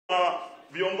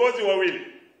viongozi wawili,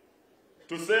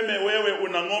 tuseme wewe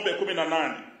una ng'ombe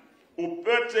 18,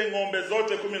 upete ng'ombe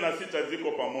zote 16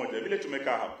 ziko pamoja, vile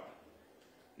tumekaa hapa,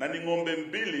 na ni ng'ombe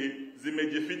 2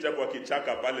 zimejificha kwa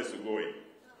kichaka pale Sugoi.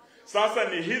 Sasa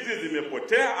ni hizi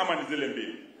zimepotea ama ni zile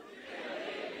 2?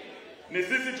 Ni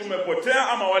sisi tumepotea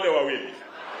ama wale wawili?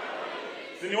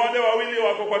 Si ni wale wawili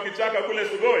wako kwa kichaka kule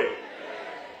Sugoi?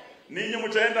 Ninyi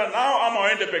mtaenda nao ama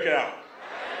waende peke yao?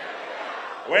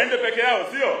 Waende peke yao,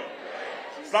 sio?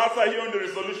 Sasa hiyo ndio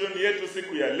resolution yetu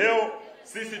siku ya leo.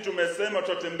 Sisi tumesema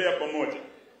tutatembea pamoja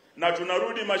na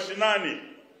tunarudi mashinani.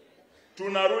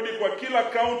 Tunarudi kwa kila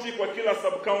county, kwa kila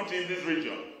sub county in this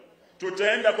region.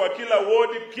 Tutaenda kwa kila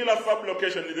ward, kila sub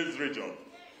location in this region,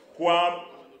 kwa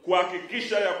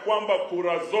kuhakikisha ya kwamba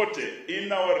kura zote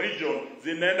in our region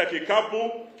zinaenda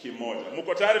kikapu kimoja.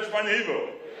 Mko tayari tufanye hivyo?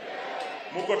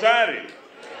 Mko tayari?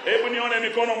 Hebu nione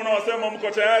mikono mnaosema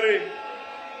mko tayari.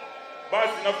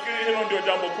 Basi nafikiri hilo ndio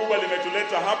jambo kubwa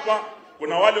limetuleta hapa.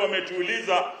 Kuna wale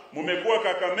wametuuliza, mmekuwa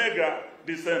Kakamega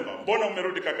Disemba, mbona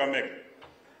mmerudi Kakamega?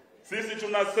 Sisi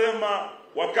tunasema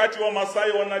wakati wa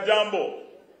Masai wana jambo,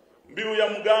 mbiu ya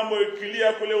mgambo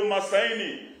ikilia kule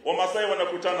Umasaini, Wamasai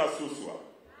wanakutana Suswa.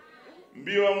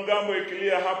 Mbiu ya mgambo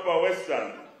ikilia hapa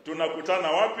Western,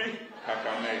 tunakutana wapi?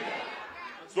 Kakamega.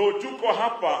 So tuko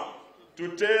hapa to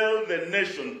tell the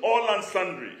nation, all and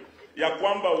sundry, ya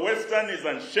kwamba Western is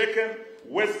unshaken,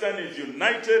 Western is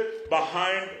united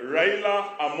behind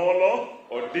Raila Amolo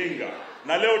Odinga.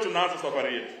 Na leo tunaanza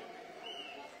safari yetu.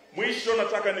 Mwisho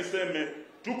nataka niseme,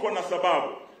 tuko na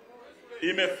sababu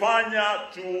imefanya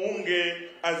tuunge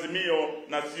Azimio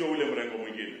na sio ule mrengo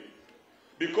mwingine.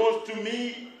 Because to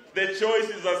me, the choice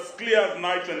is as clear as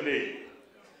night and day.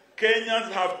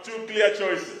 Kenyans have 2 clear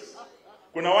choices.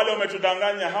 Kuna wale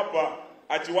wametudanganya hapa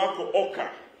ati wako Oka,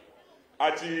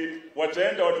 ati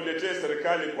wataenda watuletee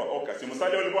serikali kwa Oka. Si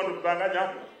msali walikuwa wanatudanganya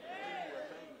hapa?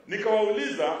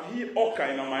 Nikawauliza hii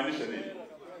Oka inamaanisha nini?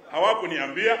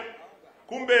 Hawakuniambia.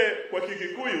 Kumbe kwa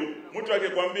Kikikuyu mtu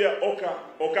akikwambia Oka,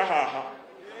 Okahaha,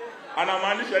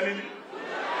 anamaanisha nini?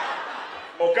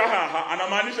 Okahaha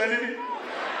anamaanisha nini?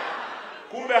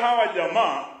 Kumbe hawa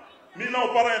jamaa, mimi na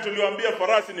Oparanya tuliwaambia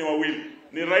farasi ni wawili,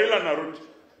 ni Raila na Ruto.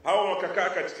 Hawa wakakaa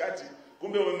katikati.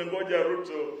 Kumbe wamengoja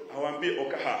Ruto awaambie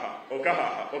Okahaha,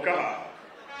 Okahaha, Okahaha.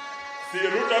 Si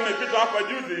Ruto amepita hapa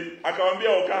juzi akawaambia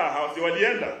Okahaha, si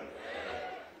walienda?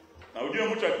 Na ujue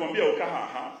mtu akikwambia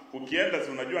Okahaha, ukienda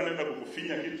si unajua anaenda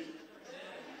kukufinya kitu.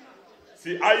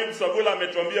 Si Ayub Sabula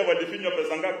ametuambia walifinywa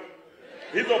pesa ngapi?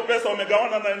 Hizo pesa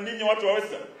wamegawana na ninyi watu wa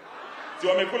Western? Si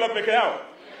wamekula peke yao?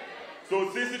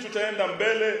 So sisi tutaenda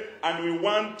mbele, and we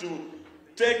want to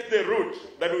take the route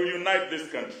that will unite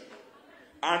this country.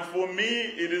 And for me,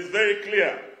 it is very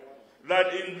clear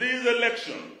that in this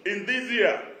election, in this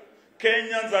year,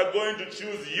 Kenyans are going to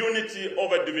choose unity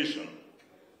over division.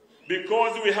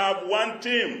 Because we have one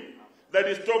team that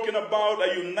is talking about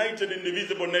a united,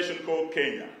 indivisible nation called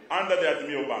Kenya, under the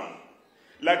Azimio ban.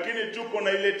 Lakini tuko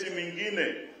na ile timu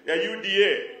ingine ya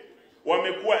UDA,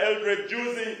 wamekuwa Eldred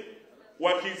juzi,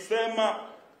 wakisema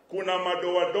kuna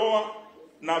madoadoa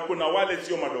na kuna wale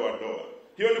sio madoadoa.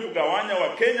 Hiyo ni kugawanya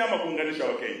wa Kenya ama kuunganisha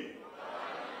wa Kenya?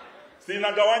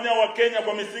 Sinagawanya wa Kenya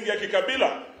kwa misingi ya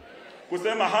kikabila,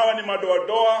 kusema hawa ni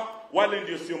madoadoa, wale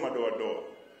ndio sio madoadoa.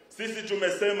 Sisi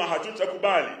tumesema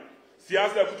hatutakubali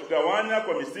siasa ya kutugawanya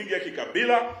kwa misingi ya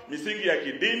kikabila, misingi ya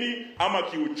kidini ama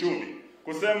kiuchumi.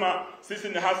 Kusema sisi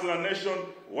ni hustler nation,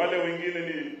 wale wengine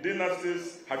ni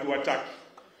dynasties, hatuwataki.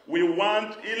 We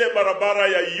want ile barabara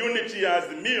ya unity ya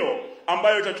Azimio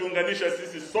ambayo itatuunganisha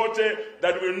sisi sote,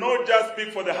 that will not just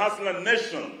speak for the hustler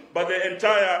nation but the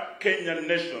entire Kenyan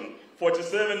nation.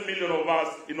 47 million of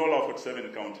us in all our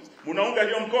 47 counties. Munaunga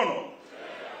hiyo mkono?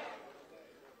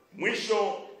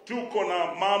 Mwisho, tuko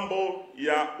na mambo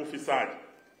ya ufisadi.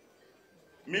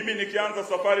 Mimi nikianza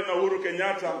safari na Uhuru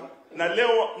Kenyatta, na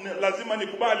leo lazima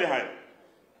nikubali haya,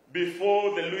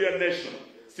 before the Luya nation,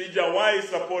 sijawahi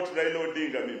support Raila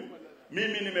Odinga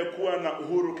mimi nimekuwa na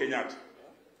Uhuru Kenyatta.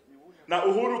 Na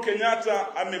Uhuru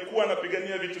Kenyatta amekuwa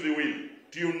anapigania vitu viwili,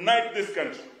 to unite this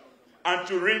country and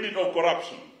to rid it of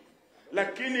corruption.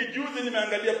 Lakini juzi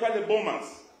nimeangalia pale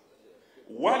Bomas,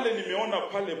 wale nimeona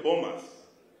pale Bomas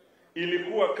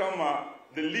ilikuwa kama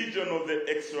the legion of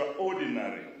the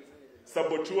extraordinary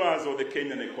saboteurs of the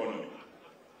Kenyan economy.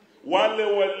 Wale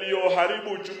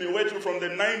walioharibu uchumi wetu from the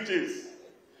 90s,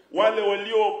 wale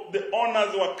walio the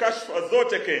owners wa kashfa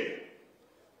zote Kenya,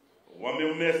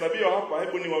 wamehesabiwa hapa.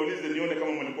 Hebu niwaulize nione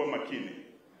kama mlikuwa makini.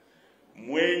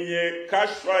 Mwenye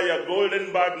kashfa ya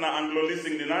Goldenberg na Anglo Leasing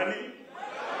ni nani?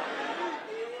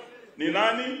 Ni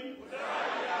nani?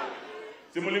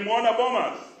 Si mlimuona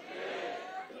Bomas?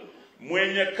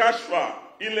 mwenye kashfa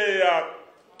ile ya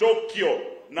Tokyo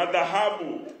na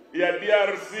dhahabu ya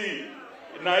DRC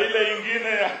na ile ingine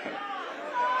ya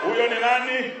huyo ni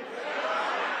nani?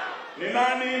 Ni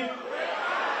nani?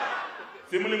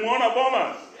 Si mlimuona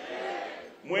Bomas?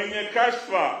 Mwenye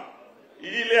kashfa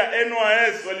ile ya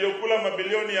NYS waliokula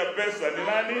mabilioni ya pesa ni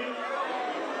nani?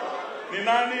 Ni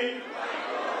nani?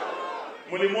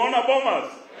 Mlimuona Bomas?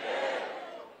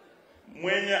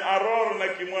 Mwenye Aror na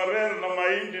Kimwarer na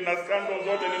mahindi na skandal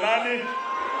zote ni nani?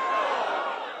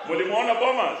 Mlimuona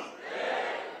Bomas?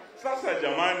 Sasa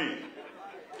jamani,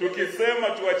 tukisema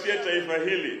tuachie taifa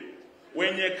hili,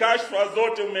 wenye kashfa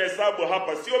zote umehesabu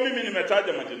hapa, sio mimi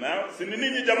nimetaja majina yao, si ni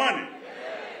ninyi jamani?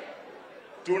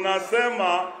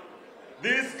 Tunasema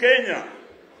this Kenya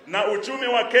na uchumi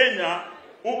wa Kenya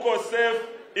uko safe.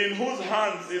 In whose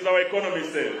hands is our economy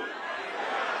safe?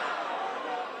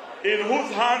 In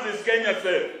whose hands is Kenya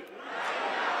safe?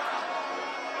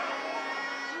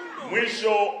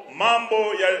 Mwisho, mambo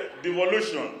ya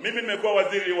devolution. Mimi nimekuwa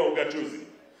waziri wa ugatuzi.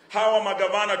 Hawa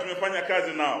magavana tumefanya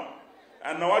kazi nao.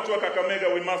 Na watu wa Kakamega,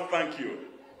 we must thank you.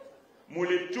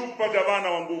 Mulitupa gavana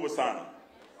wa nguvu sana.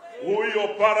 Huyo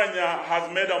Oparanya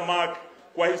has made a mark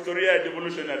kwa historia ya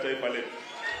devolution ya taifa letu.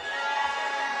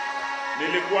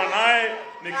 Nilikuwa naye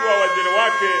nikiwa waziri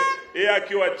wake, yeye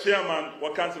akiwa chairman wa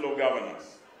Council of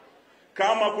Governors.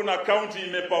 Kama kuna county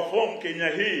imeperform Kenya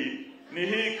hii, ni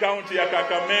hii county ya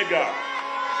Kakamega.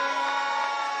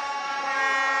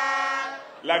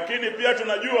 Lakini pia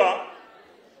tunajua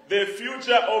the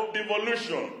future of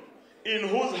devolution, in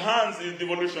whose hands is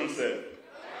devolution safe?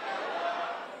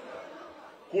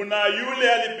 Kuna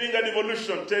yule alipinga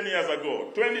devolution 10 years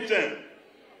ago, 2010.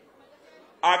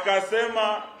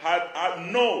 Akasema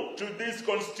had no to this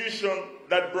constitution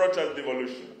that brought us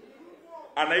devolution.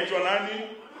 Anaitwa nani?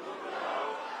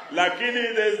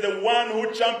 Lakini there is the one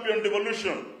who championed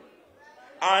devolution.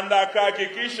 And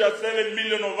akahakikisha 7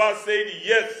 million of us said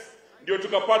yes. Ndio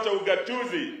tukapata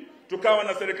ugatuzi. Tukawa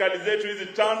na serikali zetu hizi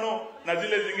 5 na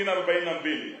zile zingine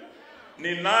 42.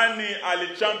 Ni nani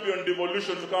alichampion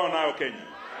devolution tukawa nayo Kenya?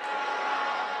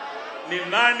 Ni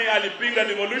nani alipinga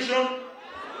devolution?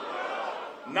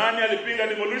 Nani alipinga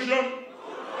devolution?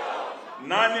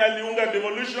 Nani aliunga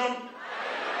devolution?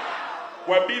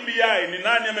 Kwa BBI ni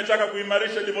nani ametaka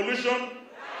kuimarisha devolution?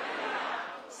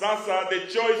 Sasa the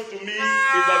choice to me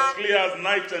is as clear as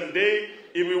night and day.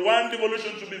 If we want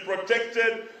devolution to be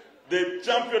protected, the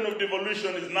champion of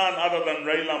devolution is none other than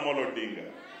Raila Amolo Odinga.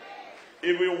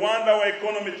 If we want our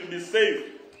economy to be safe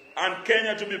and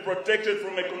Kenya to be protected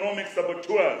from economic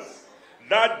saboteurs,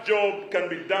 that job can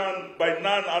be done by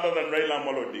none other than Raila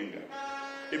Amolo Odinga.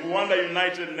 If we want a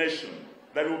united nation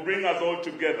that will bring us all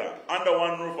together under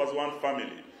one roof as one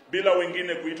family, bila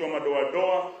wengine kuitwa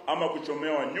madoadoa ama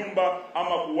kuchomewa nyumba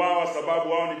ama kuwawa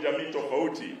sababu wao ni jamii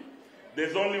tofauti,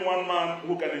 there's only one man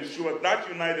who can ensure that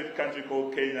united country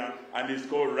called Kenya, and he's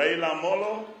called Raila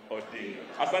Amolo Odinga.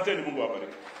 Asante ni Mungu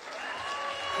awabariki.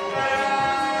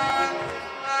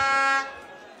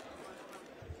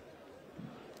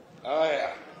 Haya,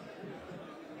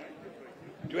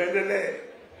 tuendelee.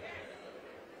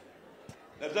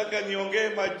 Nataka niongee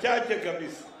machache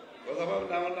kabisa kwa sababu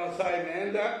naona saa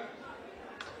imeenda.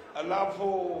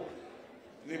 Alafu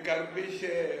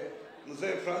nikaribishe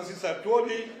mzee Francis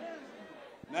Atwoli,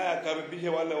 naye akaribishe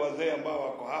wale wazee ambao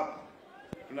wako hapa.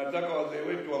 Tunataka wazee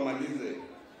wetu wamalize.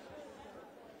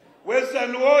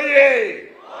 Western oye!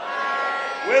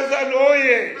 Western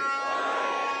oye!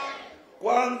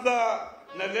 Kwanza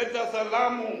naleta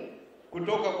salamu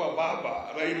kutoka kwa baba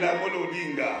Raila Amolo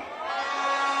Odinga.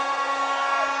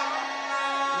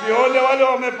 Nione wale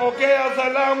wamepokea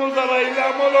salamu za Raila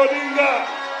Amolo Odinga.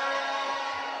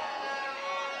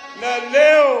 Na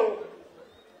leo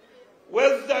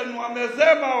Western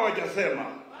wamesema hawajasema.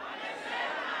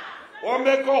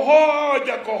 Wamekohoa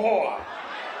hawajakohoa.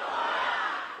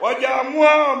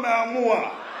 Wajaamua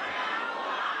wameamua.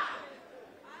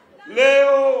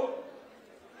 Leo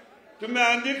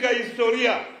tumeandika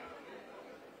historia.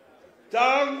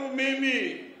 Tangu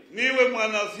mimi niwe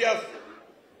mwanasiasa,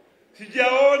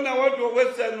 sijaona watu wa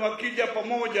Western wakija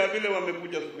pamoja vile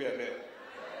wamekuja siku ya leo.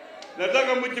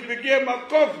 Nataka mjipigie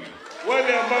makofi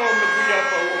wale ambao wamekuja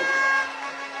hapa wote.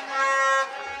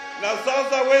 Na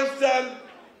sasa Western,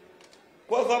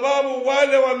 kwa sababu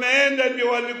wale wameenda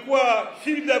ndio walikuwa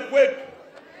shida kwetu,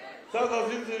 sasa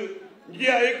sisi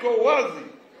njia iko wazi,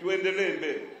 tuendelee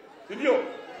mbele. Ndio?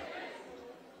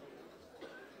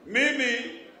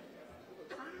 Mimi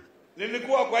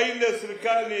nilikuwa kwa ile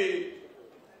serikali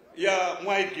ya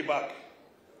Mwai Kibaki.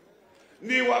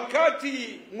 Ni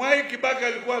wakati Mwai Kibaki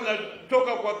alikuwa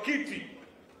anatoka kwa kiti,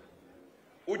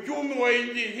 uchumi wa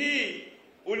nchi hii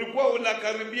ulikuwa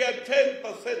unakaribia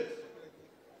 10%.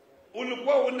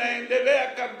 Ulikuwa unaendelea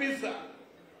kabisa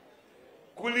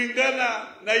kulingana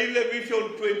na ile Vision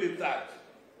 2030.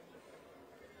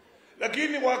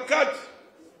 Lakini wakati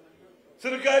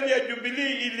serikali ya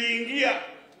Jubilee iliingia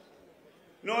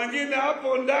na wengine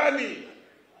hapo ndani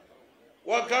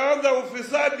wakaanza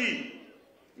ufisadi,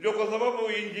 ndio kwa sababu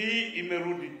nchi hii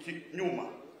imerudi nyuma.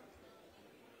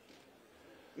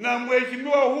 Na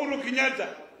Mheshimiwa Uhuru Kenyatta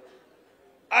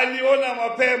aliona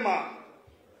mapema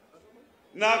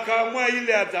na akaamua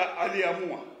ile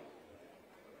aliamua,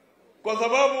 kwa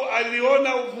sababu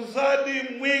aliona ufisadi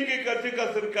mwingi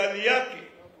katika serikali yake.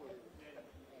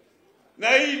 Na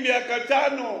hii miaka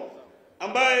 5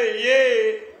 ambaye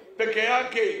yeye peke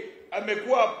yake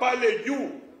amekuwa pale juu,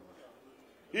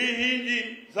 hii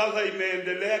nchi sasa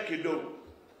imeendelea kidogo,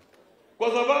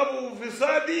 kwa sababu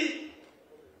ufisadi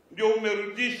ndio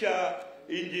umerudisha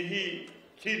nchi hii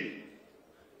chini.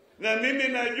 Na mimi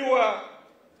najua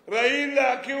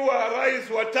Raila akiwa rais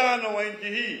wa 5 wa nchi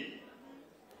hii,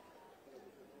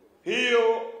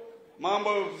 hiyo mambo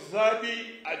ya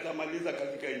ufisadi atamaliza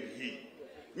katika nchi hii.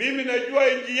 Mimi najua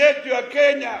nchi yetu ya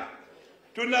Kenya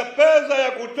tuna pesa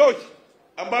ya kutosha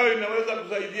ambayo inaweza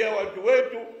kusaidia watu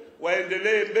wetu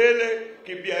waendelee mbele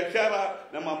kibiashara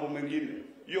na mambo mengine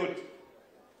yote.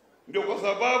 Ndio kwa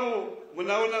sababu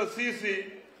mnaona sisi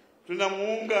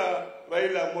tunamuunga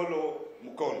Raila Amolo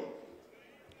mkono.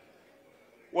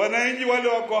 Wananchi wale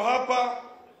wako hapa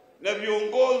na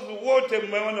viongozi wote,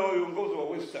 mmeona viongozi wa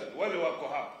Western wale wako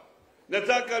hapa.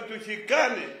 Nataka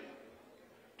tushikane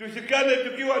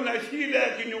tukiwa na shida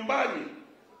ya kinyumbani,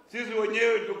 sisi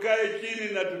wenyewe tukae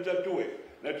chini na tutatue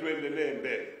na tuendelee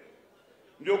mbele.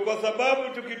 Ndio kwa sababu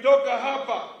tukitoka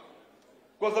hapa,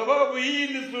 kwa sababu hii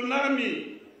ni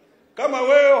tsunami, kama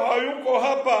wewe hayuko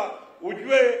hapa,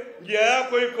 ujue njia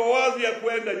yako iko wazi ya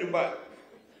kwenda nyumbani.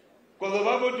 Kwa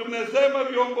sababu tumesema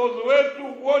viongozi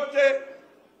wetu wote,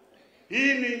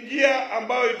 hii ni njia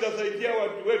ambayo itasaidia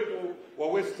watu wetu wa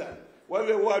Western,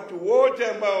 wale watu wote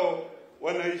ambao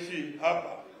wanaishi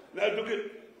hapa. Na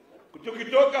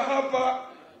tukitoka hapa,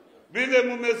 vile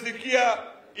mmesikia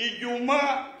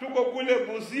Ijumaa tuko kule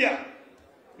Busia,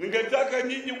 ningetaka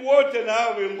nyinyi wote na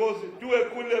hao viongozi tuwe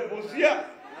kule Busia,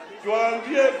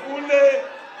 tuanzie kule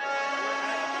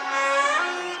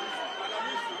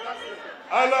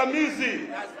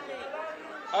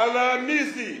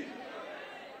Alhamisi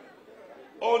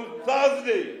on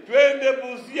Thursday twende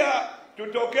Busia,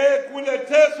 tutokee kule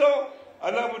Teso,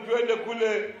 alafu twende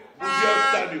kule Busia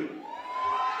Stadium.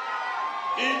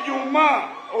 Ijumaa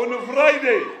on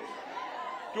Friday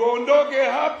tuondoke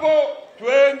hapo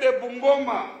twende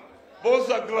Bungoma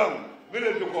Bosa Ground,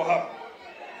 vile tuko hapa.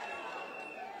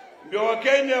 Ndio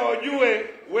Wakenya wajue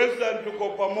Western tuko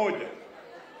pamoja.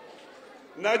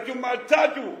 Na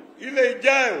Jumatatu ile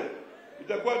ijayo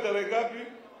itakuwa tarehe ngapi?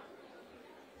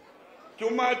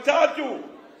 Jumatatu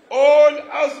all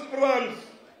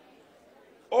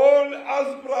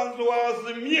aspirants wa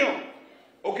Azimio,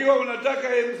 ukiwa unataka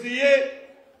MCA,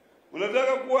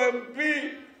 unataka kuwa MP,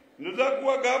 unataka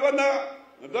kuwa governor,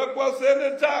 unataka kuwa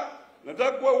senator,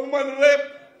 unataka kuwa woman rep,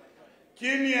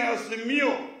 chini ya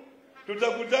Azimio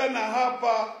tutakutana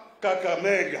hapa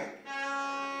Kakamega.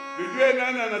 Tujue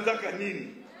nani anataka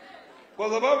nini, kwa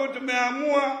sababu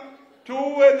tumeamua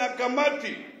tuwe na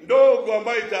kamati ndogo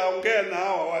ambayo itaongea na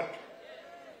hawa watu,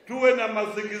 tuwe na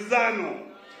masikizano.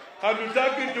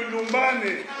 Hatutaki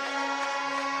tulumbane,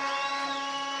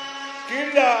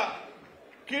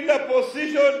 kila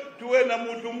position tuwe na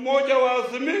mtu mmoja wa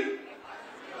Azimio.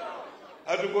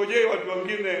 Hatugojei watu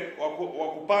wengine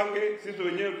wakupange, sisi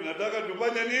wenyewe tunataka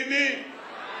tufanye nini,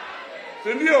 si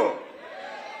ndio?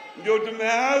 Ndio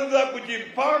tumeanza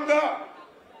kujipanga,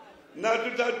 na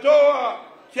tutatoa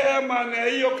chairman ya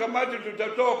hiyo kamati,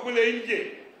 tutatoa kule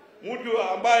nje mtu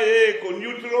ambaye yeye iko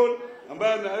neutral,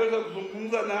 ambaye anaweza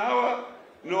kuzungumza na hawa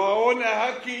na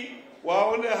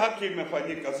waone haki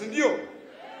imefanyika, si ndio?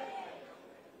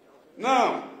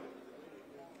 Na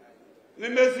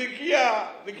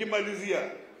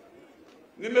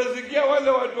nimesikia wale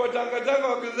watu watangatanga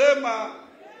wakisema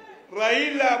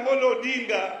Raila Amolo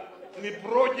Odinga ni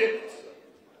project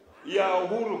ya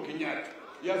Uhuru Kenyatta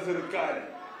ya serikali.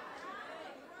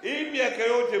 Hii miaka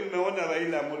yote mmeona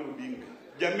Raila Amolo Odinga,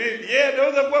 jamii yeye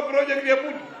anaweza kuwa project ya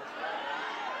mtu?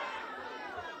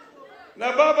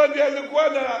 Na baba ndiye alikuwa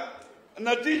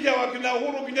na tija wakina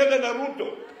Uhuru Kenyatta na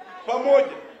Ruto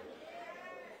pamoja.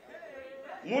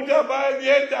 Mtu ambaye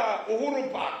alienda Uhuru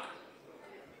Park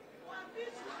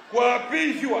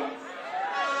kuapishwa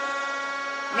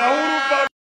na Uhuru Park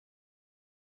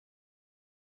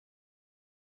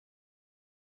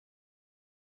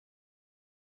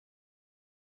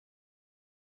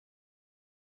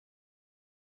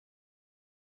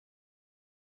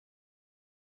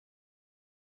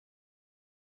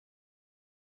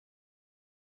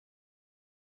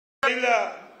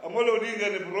Raila Amolo Odinga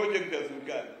ni project ya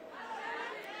serikali.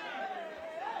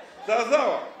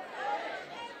 Sawa.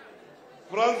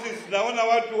 Francis, naona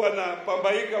watu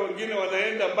wanapambaika, wengine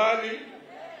wanaenda mbali,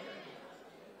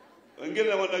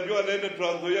 wengine wanajua wanaenda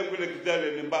Trans Nzoia kule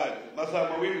Kitale ni mbali, masaa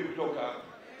mawili kutoka hapa.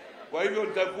 Kwa hivyo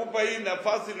nitakupa hii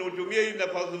nafasi na utumie hii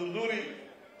nafasi nzuri.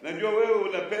 Najua wewe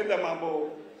unapenda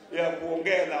mambo ya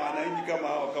kuongea na wananchi kama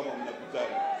hawa kama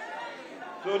mnakutana.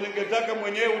 So ningetaka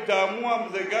mwenyewe utaamua,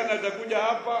 mzee Gana atakuja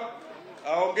hapa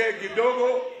aongee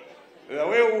kidogo, na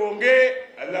wewe uongee,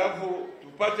 alafu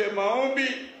tupate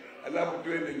maombi, alafu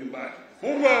tuende nyumbani.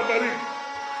 Mungu awabariki.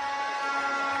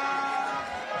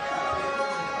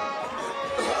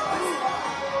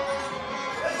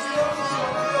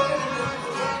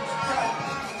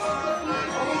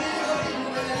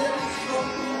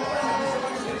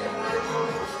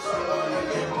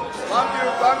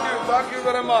 Thank you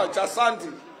very much.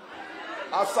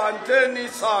 Asanteni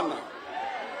sana.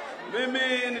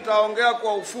 Mimi nitaongea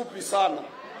kwa ufupi sana.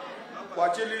 Kwa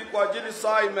ajili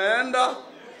saa imeenda.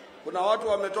 Kuna watu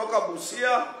wametoka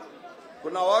Busia,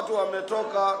 kuna watu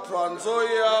wametoka Trans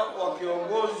Nzoia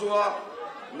wakiongozwa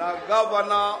na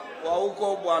gavana wa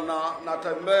huko Bwana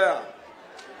Natembea.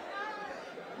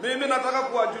 Mimi nataka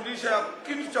kuwajulisha,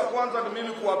 kitu cha kwanza ni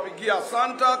mimi kuwapigia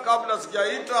asante kabla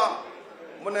sijaita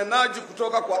mnenaji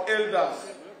kutoka kwa elders.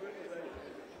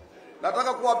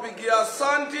 Nataka kuwapigia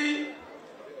asante,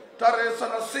 tarehe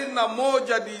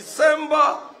 31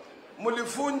 Disemba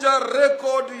mlifunja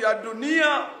rekodi ya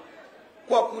dunia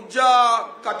kwa kujaa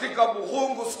katika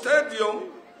Buhungu Stadium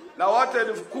na watu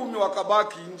 10,000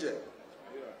 wakabaki nje.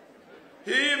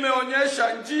 Hii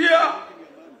imeonyesha njia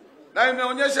na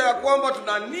imeonyesha ya kwamba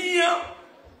tuna nia,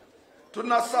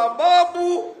 tuna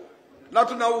sababu na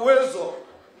tuna uwezo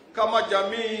kama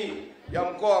jamii ya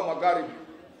mkoa wa Magharibi.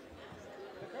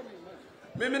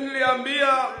 Mimi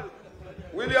niliambia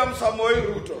William Samoei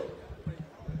Ruto,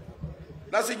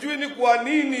 na sijui ni kwa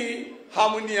nini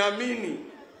hamniamini.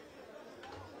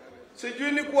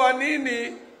 Sijui ni kwa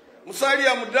nini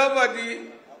Musalia Mudavadi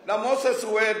na Moses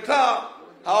Weta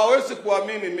hawawezi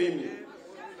kuamini mimi.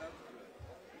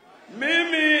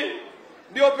 Mimi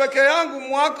ndio peke yangu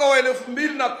mwaka wa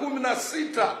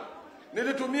 2016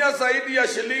 nilitumia zaidi ya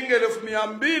shilingi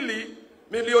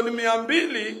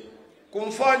 200,000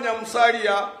 kumfanya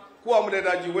Musalia kuwa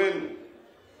mnenaji wenu.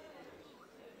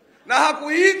 Na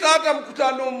hakuita hata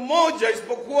mkutano mmoja,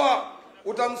 isipokuwa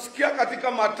utamsikia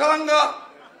katika matanga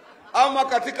ama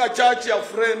katika church ya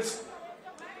Friends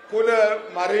kule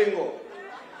Maringo.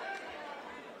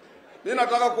 Mimi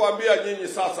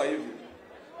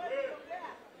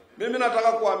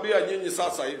nataka kuambia nyinyi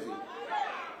sasa hivi.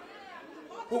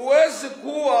 Huwezi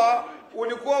kuwa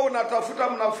ulikuwa unatafuta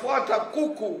mnafuata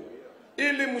kuku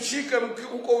ili mshike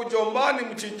huko ujombani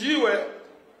mchinjiwe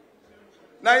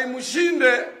na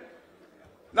imshinde,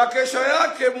 na kesho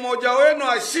yake mmoja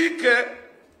wenu ashike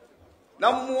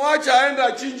na muache aende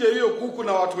achinje hiyo kuku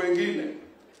na watu wengine.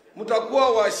 Mtakuwa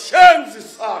washenzi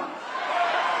sana.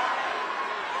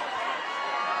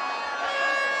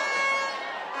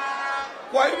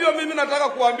 Kwa hivyo mimi nataka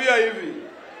kuambia hivi,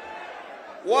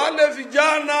 wale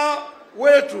vijana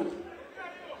wetu,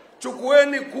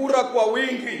 chukueni kura kwa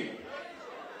wingi.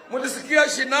 Mlisikia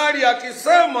Shinari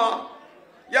akisema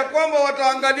ya kwamba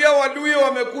wataangalia Waluhya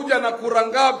wamekuja na kura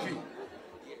ngapi.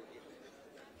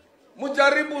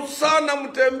 Mjaribu sana,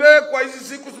 mtembee kwa hizi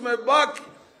siku zimebaki,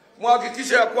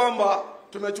 muhakikishe ya kwamba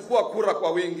tumechukua kura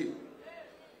kwa wingi.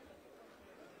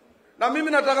 Na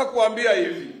mimi nataka kuambia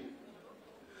hivi,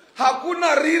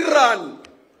 hakuna rerun.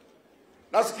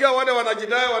 Nasikia wale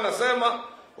wanajidai wanasema,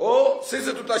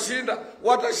 sisi tutashinda.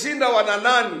 Watashinda wana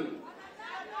nani?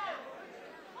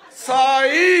 Saa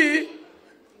hii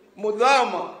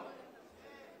Mudhama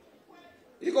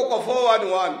iko kwa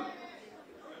 411.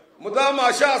 Mudhama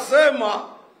ashasema,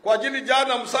 kwa ajili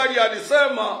jana Musalia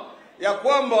alisema ya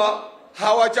kwamba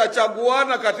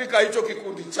hawachachaguana katika hicho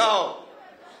kikundi chao.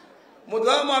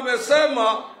 Mudhama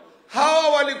amesema hawa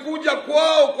walikuja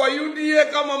kwao kwa UDA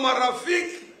kama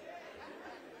marafiki.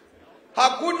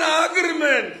 Hakuna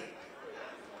agreement.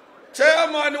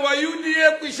 Chairman wa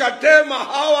UDA kishatema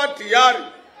hawa tayari.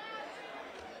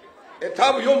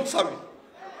 Etabu yomsabi.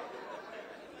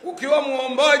 Ukiwa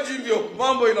muombaji ndio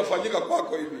mambo inafanyika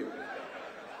kwako hivyo.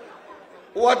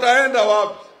 Wataenda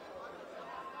wapi?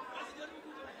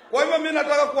 Kwa hivyo mimi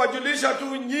nataka kuwajulisha tu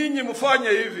nyinyi mfanye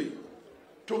hivi.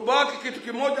 Tubaki kitu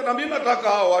kimoja, na mimi nataka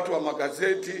hao watu wa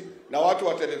magazeti na watu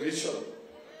wa television.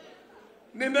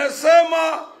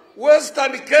 Nimesema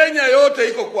Western Kenya yote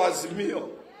iko kwa Azimio.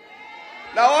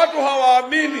 Na watu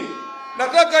hawaamini.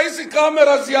 Nataka hizi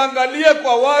kamera ziangalie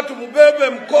kwa watu, mbebe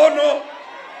mkono.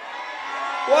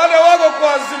 wale wako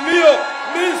kwa Azimio,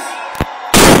 please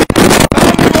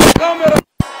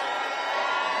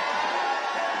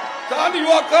turn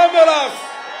your cameras.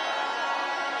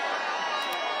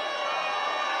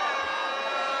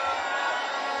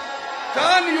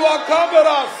 Turn your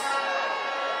cameras.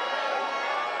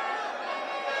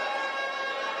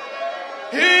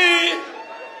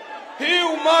 Hii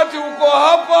umati uko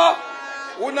hapa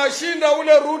unashinda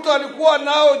ule Ruto alikuwa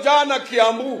nao jana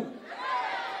Kiambu.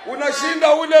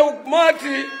 Unashinda ule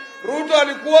umati Ruto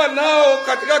alikuwa nao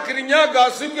katika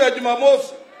Kirinyaga siku ya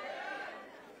Jumamosi.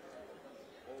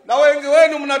 Na wengi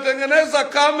wenu mnatengeneza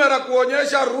kamera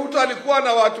kuonyesha Ruto alikuwa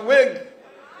na watu wengi.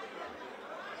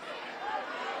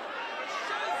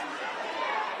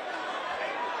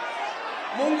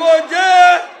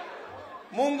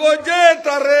 Mungoje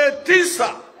tarehe 9.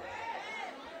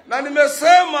 Na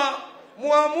nimesema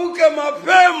muamuke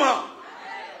mapema.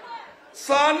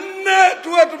 Saa 4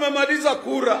 tuwe tumemaliza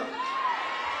kura.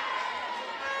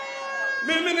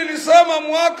 Mimi nilisema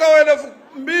mwaka wa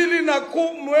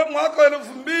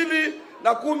 2014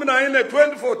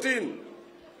 2014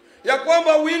 ya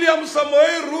kwamba William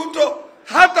Samoei Ruto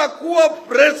hatakuwa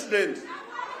president.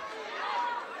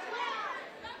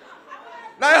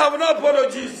 Now I have no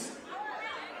apologies.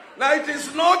 Now it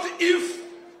is not if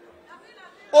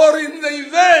or in the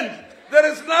event.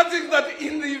 There is nothing that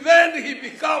in the event he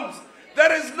becomes.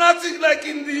 There is nothing like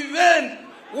in the event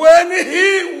when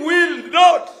he will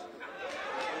not.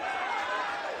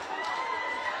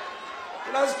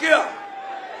 Unasikia?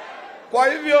 Kwa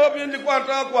hivyo mimi nilikuwa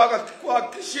nataka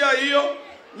kuhakikishia hiyo.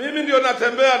 Mimi ndio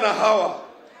natembea na hawa.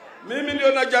 Mimi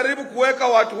ndio najaribu kuweka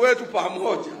watu wetu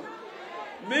pamoja.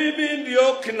 Mimi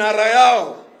ndio kinara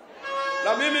yao.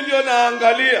 Na mimi ndio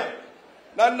naangalia.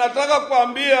 Na ninataka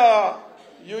kuambia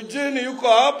Eugene yuko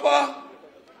hapa,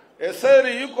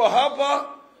 Eseri yuko hapa,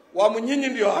 Wamunyinyi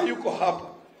ndio hayuko hapa.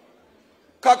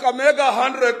 Kakamega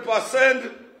 100%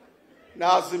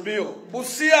 na Azimio.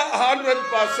 Busia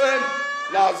 100%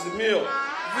 na Azimio.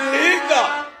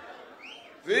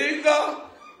 Vihiga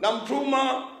na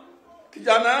mtuma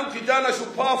kijana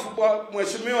shupafu kwa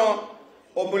Mheshimiwa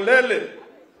Omulele.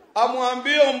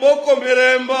 Amwambie Mboko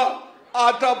Miremba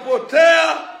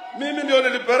atapotea, mimi ndio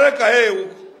nilipeleka yeye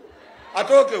huko.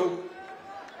 Atoke huko.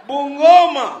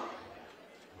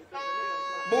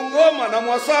 Bungoma na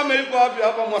Mwasame yuko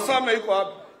hapa, Mwasame yuko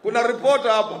hapa. Kuna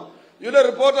reporter hapa. Yule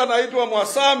reporter anaitwa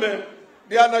Mwasame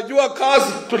ndiye anajua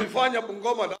kazi tulifanya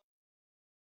Bungoma na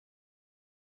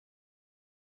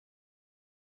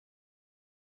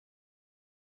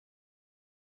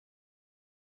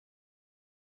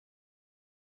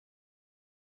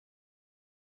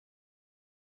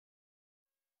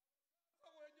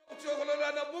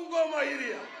Chokolala na Bungoma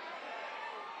area.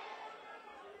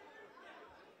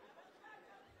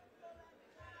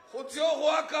 Khutio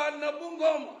waka na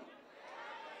Bungoma.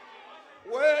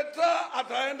 Weta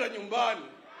ataenda nyumbani.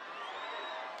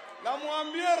 Na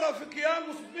mwambie rafiki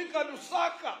yangu Spika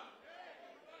Lusaka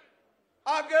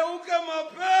ageuke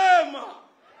mapema.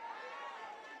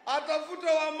 Atafute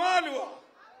Wamalwa.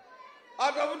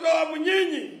 Atafute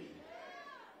Wamunyinyi.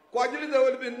 Kwa ajili there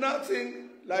will be nothing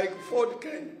like Ford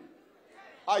Kenya.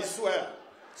 I swear.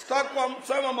 Sitaki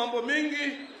kusema mambo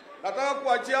mingi. Nataka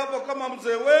kuachia hapo kama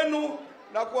mzee wenu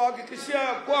na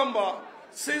kuhakikishia kwamba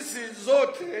sisi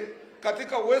zote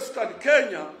katika Western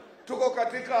Kenya tuko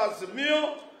katika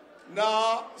Azimio.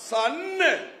 Na saa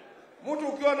 4 mtu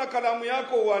ukiwa na kalamu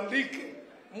yako uandike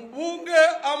mbunge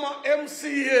ama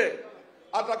MCA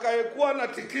atakayekuwa na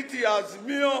tikiti ya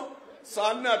Azimio,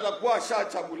 saa 4 atakuwa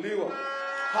ashachaguliwa.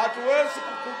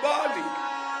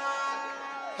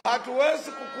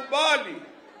 Hatuwezi kukubali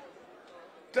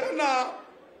tena.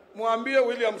 Mwambie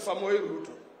William Samoei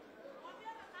Ruto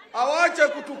awache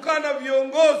kutukana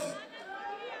viongozi.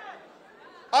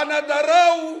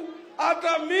 Anadharau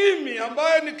hata mimi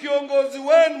ambaye ni kiongozi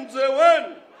wenu, mzee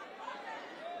wenu.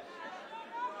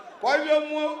 Kwa hivyo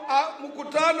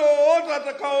mkutano wote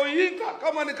atakaoita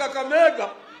kama ni Kakamega,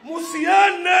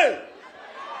 musiende.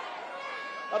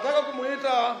 Nataka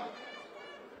kumuita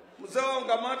mzee wa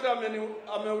Ngamata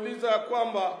ameuliza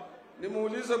kwamba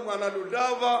nimuulize Bwana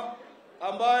Ludava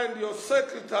ambaye ndio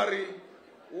secretary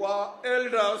wa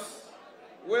elders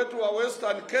wetu wa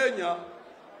Western Kenya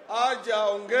aje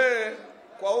aongee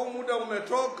kwa huu muda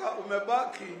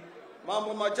umebaki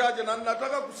mambo machache. Na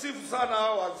nataka kusifu sana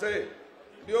hao wazee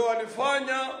ndio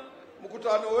walifanya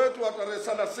mkutano wetu wa tarehe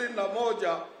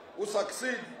 31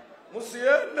 usucceed.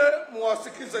 Msiende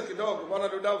muwasikize kidogo. Bwana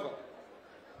Ludava.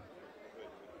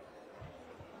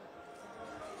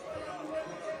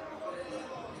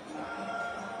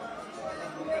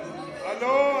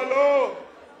 Halo.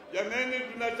 Jameni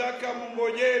tunataka Mungu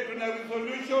tungojee, tuna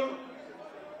resolution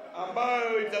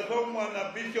ambayo itasomwa na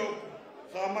Bishop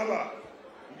Samala,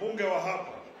 mbunge wa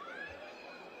hapa.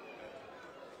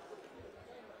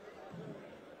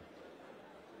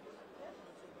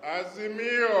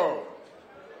 Azimio.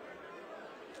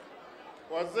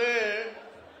 Wazee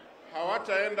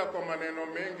hawataenda kwa maneno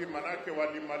mengi, manake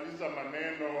walimaliza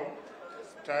maneno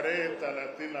tarehe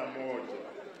 31.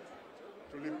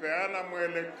 Tulipeana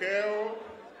mwelekeo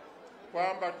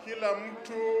kwamba kila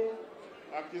mtu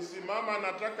akisimama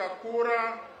anataka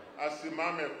kura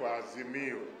asimame kwa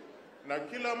Azimio, na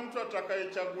kila mtu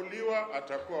atakayechaguliwa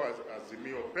atakuwa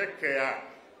Azimio peke yake.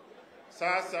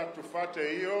 Sasa tufate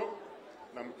hiyo,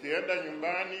 na mkienda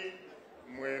nyumbani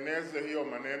mueneze hiyo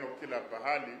maneno kila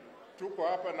pahali. Tuko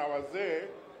hapa na wazee,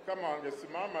 kama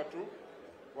wangesimama tu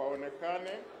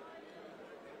waonekane.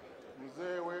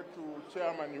 Mzee wetu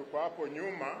chairman yuko hapo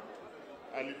nyuma,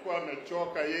 alikuwa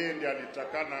amechoka, yeye ndiye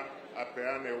alitakana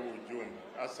apeane huu ujumbe.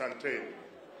 Asanteni.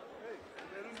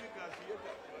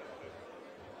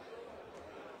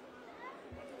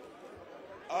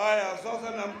 Aya, sasa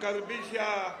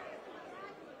namkaribisha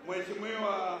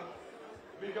Mheshimiwa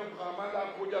Bishop Kamala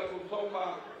kuja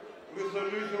kusoma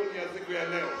resolution ya siku ya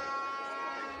leo.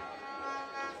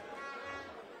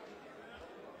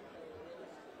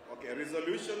 Okay,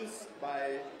 resolutions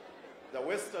by the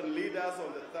Western leaders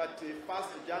on the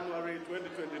 31st January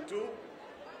 2022.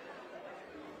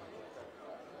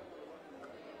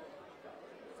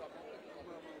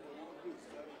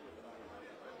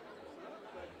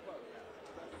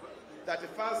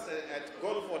 First at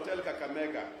Golf Hotel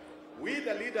Kakamega. We,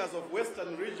 the leaders of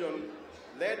Western region,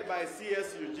 led by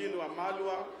CS Eugene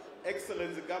Wamalwa,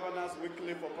 Excellency Governors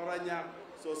Wycliffe Oparanya,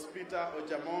 Sospita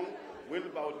Ojamong,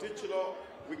 Wilbur Otichilo,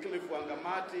 Wycliffe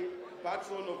Wangamati,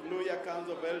 Patron of Luya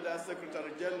Council of Elders,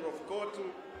 Secretary General of Kotu,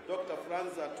 Dr.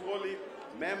 Franz Atwoli,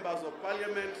 Members of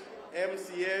Parliament,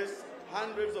 MCAs,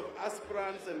 hundreds of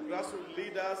aspirants and grassroots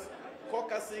leaders,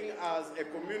 caucusing as a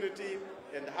community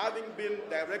and having been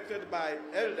directed by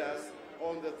elders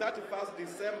on the 31st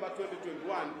December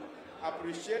 2021,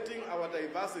 appreciating our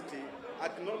diversity,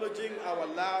 acknowledging our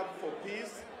love for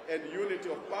peace and unity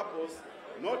of purpose,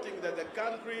 noting that the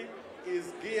country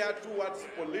is geared towards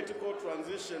political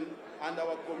transition and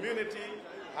our community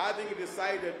having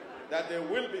decided that they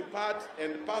will be part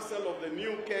and parcel of the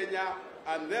new Kenya,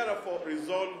 and therefore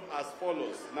resolve as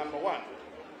follows. Number one,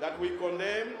 that we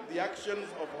condemn the actions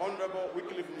of Honorable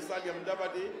Wycliffe Musalia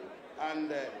Mudavadi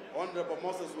and Honorable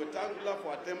Moses Wetangula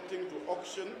for attempting to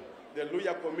auction the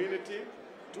Luya community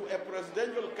to a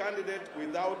presidential candidate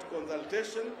without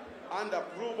consultation and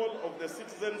approval of the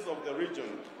citizens of the region.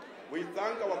 We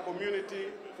thank our community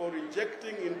for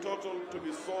rejecting in total to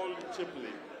be sold cheaply,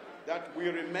 that we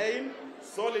remain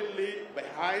solidly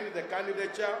behind the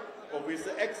candidature of His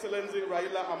Excellency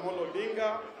Raila Amolo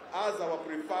Odinga as our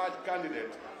preferred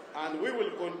candidate, and we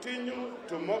will continue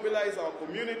to mobilize our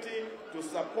community to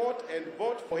support and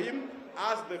vote for him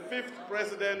as the 5th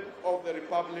President of the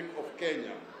Republic of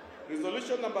Kenya.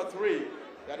 Resolution number 3,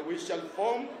 that we shall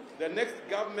form the next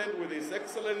government with His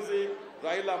Excellency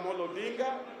Raila Amolo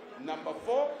Odinga. Number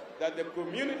 4, that the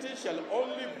community shall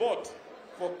only vote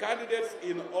for candidates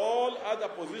in all other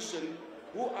positions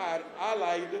who are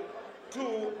allied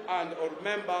to and or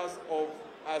members of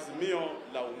Azimio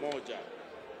la Umoja.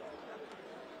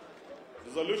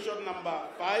 Resolution number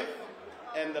 5,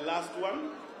 and the last one,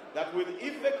 that with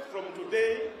effect from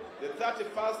today, the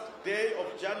 31st day of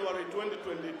January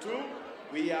 2022,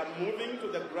 we are moving to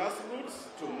the grassroots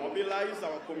to mobilize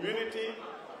our community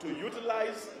to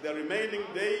utilize the remaining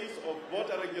days of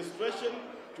voter registration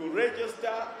to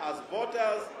register as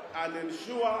voters and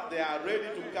ensure they are ready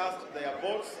to cast their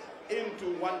votes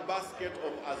into one basket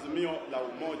of Azimio la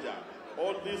Umoja.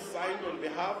 All this signed on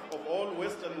behalf of all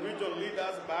Western region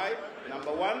leaders by,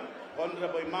 number 1,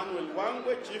 Honorable Emmanuel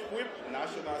Wangwe, Chief Whip,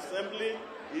 National Assembly,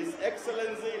 His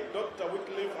Excellency Dr.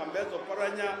 Wycliffe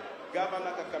Oparanya,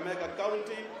 Governor Kakamega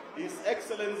County, His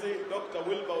Excellency Dr.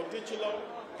 Wilbur Otichilo,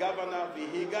 Governor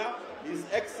Vihiga, His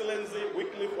Excellency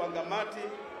Wycliffe Wangamati,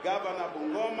 Governor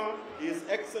Bungoma, His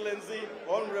Excellency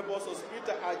Honorable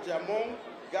Sospita Ojamong,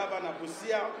 Governor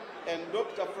Busia, and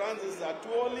Dr. Francis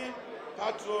Atwoli,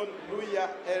 Patron Luya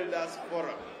Elders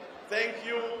Forum. Thank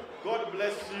you. God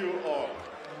bless you all.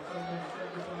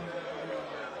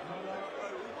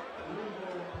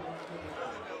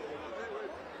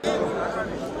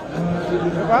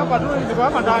 Niko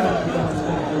hapa ndani.